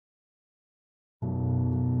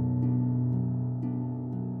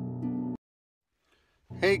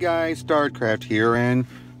Hey guys, StarCraft here, and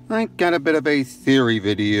I got a bit of a theory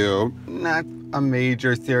video. Not a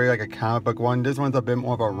major theory like a comic book one. This one's a bit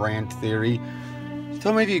more of a rant theory.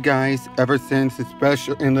 Some of you guys, ever since,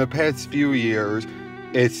 especially in the past few years,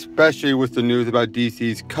 especially with the news about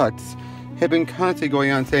DC's cuts, have been constantly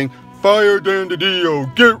going on saying, "Fire Dan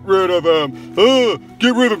Didio, get rid of him,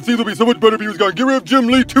 get rid of him, things will be so much better if he was gone, get rid of Jim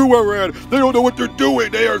Lee too where we're at, they don't know what they're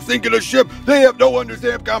doing, they are sinking a ship, they have no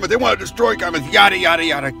understanding of comics, they want to destroy comics, yada yada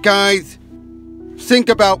yada." Guys, think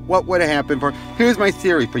about what would have happened here's my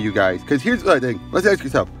theory for you guys, because here's the thing, let's ask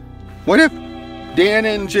yourself, what if Dan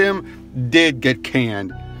and Jim did get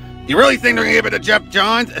canned? You really think they're going to give it to Jeff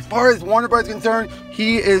Johns? As far as Warner Bros. is concerned,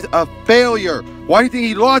 he is a failure. Why do you think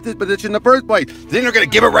he lost his position in the first place? You think they're going to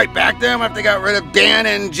give it right back to him after they got rid of Dan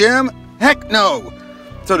and Jim? Heck no.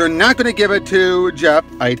 So they're not going to give it to Jeff.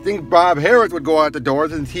 I think Bob Harris would go out the door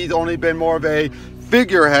since he's only been more of a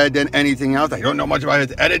figurehead than anything else. I don't know much about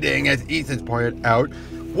his editing, as Ethan's pointed out.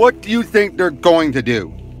 What do you think they're going to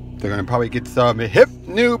do? They're going to probably get some hip,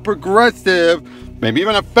 new, progressive, maybe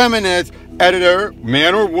even a feminist editor,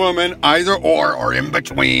 man or woman, either or in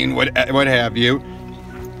between, what have you.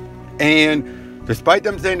 And despite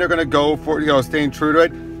them saying they're going to go for, staying true to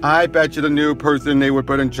it, I bet you the new person they would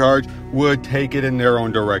put in charge would take it in their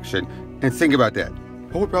own direction. And think about that.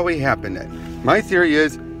 What would probably happen then? My theory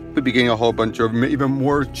is we'd be getting a whole bunch of even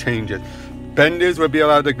more changes. Bendis would be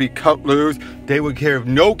allowed to be cut loose. They would have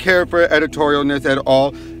no care for editorialness at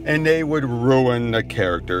all, and they would ruin the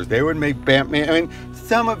characters. They would make Batman. I mean,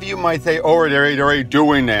 some of you might say, "Oh, they're already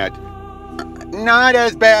doing that." Not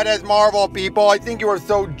as bad as Marvel, people. I think you are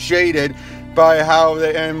so jaded by how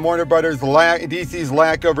and Warner Brothers DC's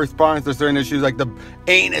lack of response to certain issues like the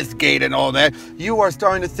anus gate and all that. You are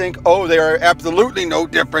starting to think, "Oh, they are absolutely no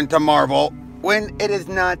different to Marvel," when it is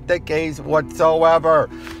not the case whatsoever.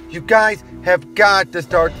 You guys have got to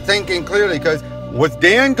start thinking clearly, because with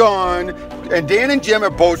Dan gone, and Dan and Jim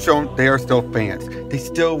have both shown they are still fans. They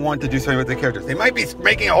still want to do something with the characters. They might be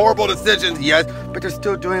making horrible decisions, yes, but they're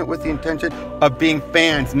still doing it with the intention of being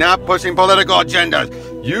fans, not pushing political agendas.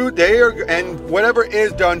 And whatever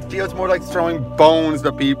is done feels more like throwing bones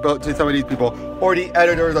to some of these people, or the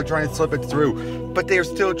editors are trying to slip it through. But they are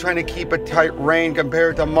still trying to keep a tight rein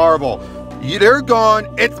compared to Marvel. They're gone.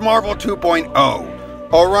 It's Marvel 2.0.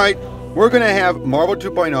 All right, we're going to have Marvel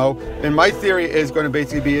 2.0, and my theory is going to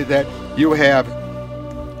basically be that you have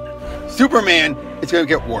Superman. It's going to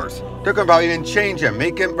get worse. They're going to probably even change him,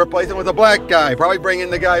 replace him with a black guy, probably bring in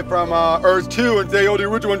the guy from Earth 2 and say, "Oh, the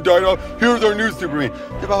original one died off, here's our new Superman."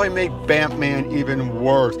 They'll probably make Batman even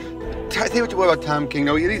worse. Say what you will about Tom King,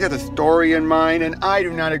 though. He at least has a story in mind, and I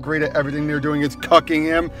do not agree that everything they're doing is cucking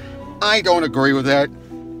him. I don't agree with that.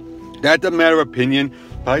 That's a matter of opinion.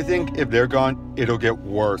 But I think if they're gone, it'll get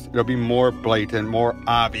worse. It'll be more blatant, more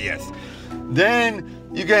obvious. Then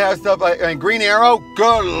you can have stuff like Green Arrow.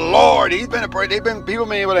 Good Lord, people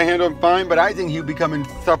been able to handle him fine, but I think he'll become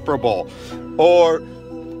insufferable. Or,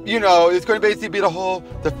 it's going to basically be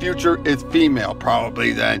the future is female,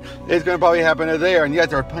 probably then. It's going to probably happen there. And yes,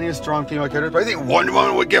 there are plenty of strong female characters, but I think Wonder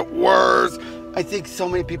Woman would get worse. I think so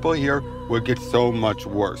many people here would get so much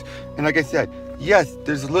worse. And like I said, yes,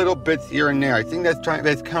 there's little bits here and there. I think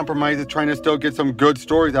that's compromises, trying to still get some good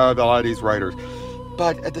stories out of a lot of these writers.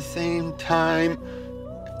 But at the same time,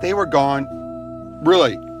 if they were gone,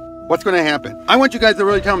 really, what's going to happen? I want you guys to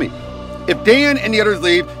really tell me. If Dan and the others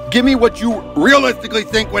leave, give me what you realistically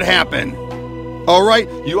think would happen. All right?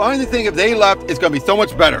 You honestly think if they left, it's going to be so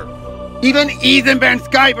much better. Even Ethan Van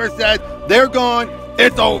Sciver says, they're gone,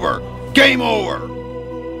 it's over. Game over.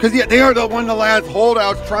 Because they are the last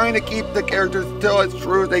holdouts trying to keep the characters still as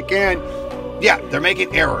true as they can. Yeah, they're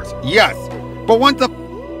making errors. Yes. But once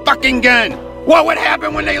fucking again, what would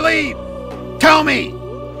happen when they leave? Tell me.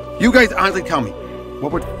 You guys honestly tell me.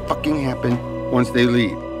 What would fucking happen once they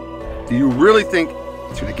leave? Do you really think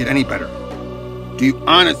it's going to get any better? Do you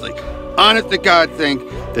honest to God, think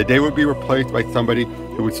that they would be replaced by somebody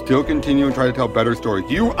who would still continue and try to tell better stories?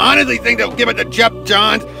 Do you honestly think they'll give it to Jeff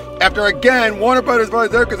Johns after, again, Warner Brothers, as far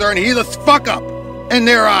as they're concerned, he's a fuck-up in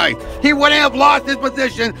their eyes? He would have lost his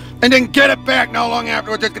position and then get it back not long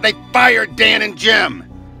afterwards just because they fired Dan and Jim.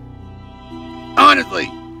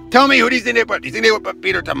 Honestly, tell me, who do you think they put? Do you think they would put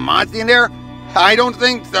Peter Tomasi in there? I don't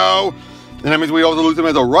think so. And that means we also lose him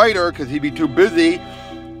as a writer because he'd be too busy.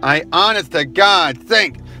 I, honest to God,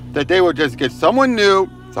 think that they would just get someone new,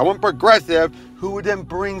 someone progressive, who would then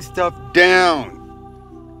bring stuff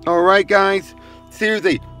down. All right, guys?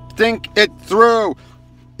 Seriously, think it through.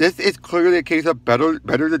 This is clearly a case of better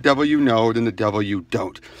the devil you know than the devil you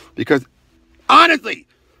don't. Because, honestly,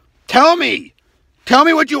 tell me, Tell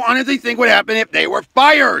me what you honestly think would happen if they were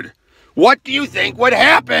fired. What do you think would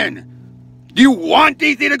happen? Do you want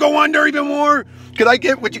DC to go under even more? Because I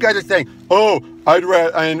get what you guys are saying. Oh,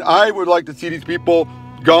 I would like to see these people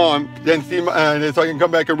gone, then so I can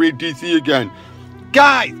come back and read DC again.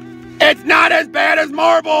 Guys, it's not as bad as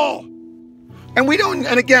Marvel. And we don't,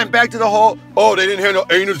 and again, back to the whole, oh, they didn't handle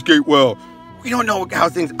Anus Gate well. We don't know how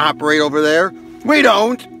things operate over there. We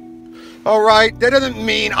don't. All right, that doesn't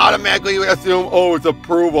mean automatically we assume, oh, it's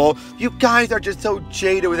approval. You guys are just so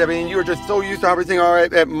jaded with everything. You're just so used to everything all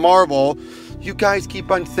right at Marvel. You guys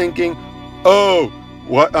keep on thinking, oh,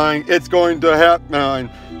 it's going to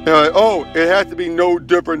happen. Oh, it has to be no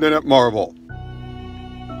different than at Marvel.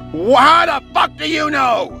 How the fuck do you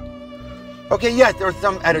know? Okay, yes, there are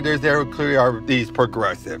some editors there who clearly are these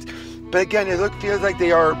progressives. But again, it feels like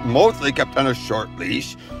they are mostly kept on a short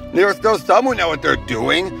leash. There are still some who know what they're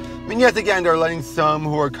doing. I mean, yes, again, they're letting some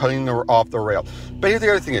who are cutting off the rail. But here's the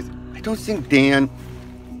other thing is, I don't think Dan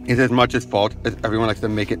is as much his fault as everyone likes to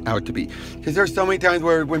make it out to be. Because there's so many times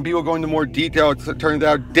where when people go into more detail, it turns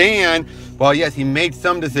out Dan, well, yes, he made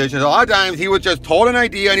some decisions. A lot of times he was just told an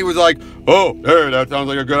idea and he was like, oh, there, that sounds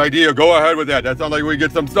like a good idea. Go ahead with that. That sounds like we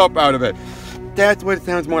get some stuff out of it. That's what it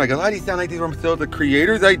sounds more like. A lot of these sound like these were still the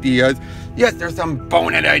creator's ideas. Yes, there's some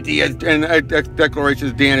bonehead ideas and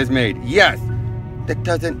declarations Dan has made. Yes, that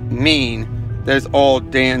doesn't mean that it's all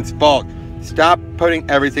Dan's fault. Stop putting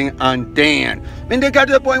everything on Dan. I mean, they got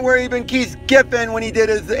to the point where even Keith Giffen, when he did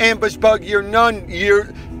his ambush bug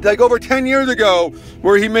like over 10 years ago,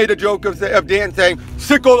 where he made a joke of Dan saying,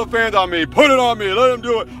 sick all the fans on me, put it on me, let them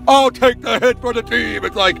do it, I'll take the hit for the team.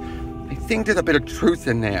 It's like, I think there's a bit of truth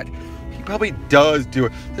in that. He probably does do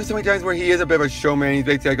it. There's so many times where he is a bit of a showman. He's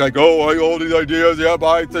basically like, oh, I all these ideas, yeah, but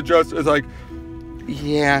I suggest. It's like,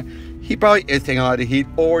 yeah, he probably is taking a lot of heat,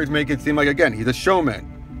 or he's making it seem like, again, he's a showman.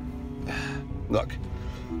 Look,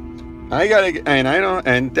 and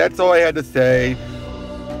that's all I had to say.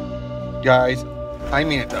 Guys, I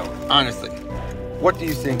mean it though, honestly. What do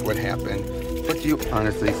you think would happen? What do you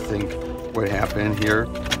honestly think would happen here?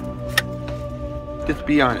 Just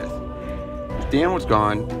be honest. If Dan was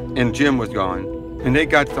gone, and Jim was gone, and they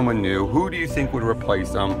got someone new, who do you think would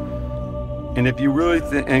replace them? And if you really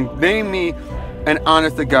and name me an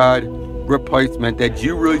honest-to-God replacement that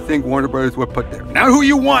you really think Warner Brothers would put there. Not who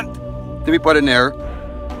you want to be put in there,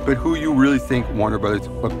 but who you really think Warner Brothers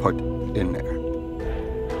would put in there.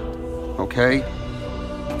 Okay?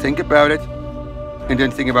 Think about it, and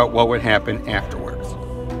then think about what would happen afterwards.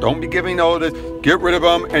 Don't be giving all this, get rid of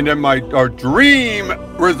them, and then our dream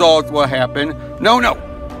results will happen. No.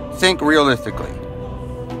 Think realistically.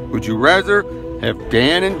 Would you rather have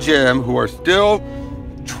Dan and Jim, who are still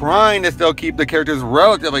trying to still keep the characters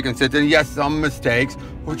relatively consistent, yes, some mistakes,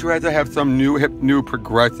 or would you rather have some new, hip, new,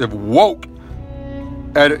 progressive, woke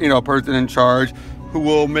person in charge who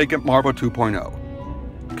will make it Marvel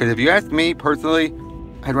 2.0? Because if you ask me personally,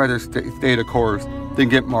 I'd rather stay the course than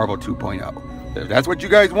get Marvel 2.0. If that's what you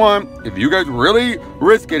guys want, if you guys really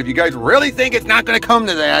risk it, if you guys really think it's not going to come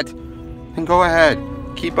to that, then go ahead.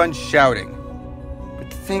 Keep on shouting.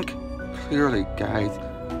 But think clearly, guys.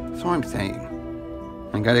 That's what I'm saying.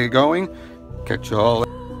 I gotta get going. Catch y'all.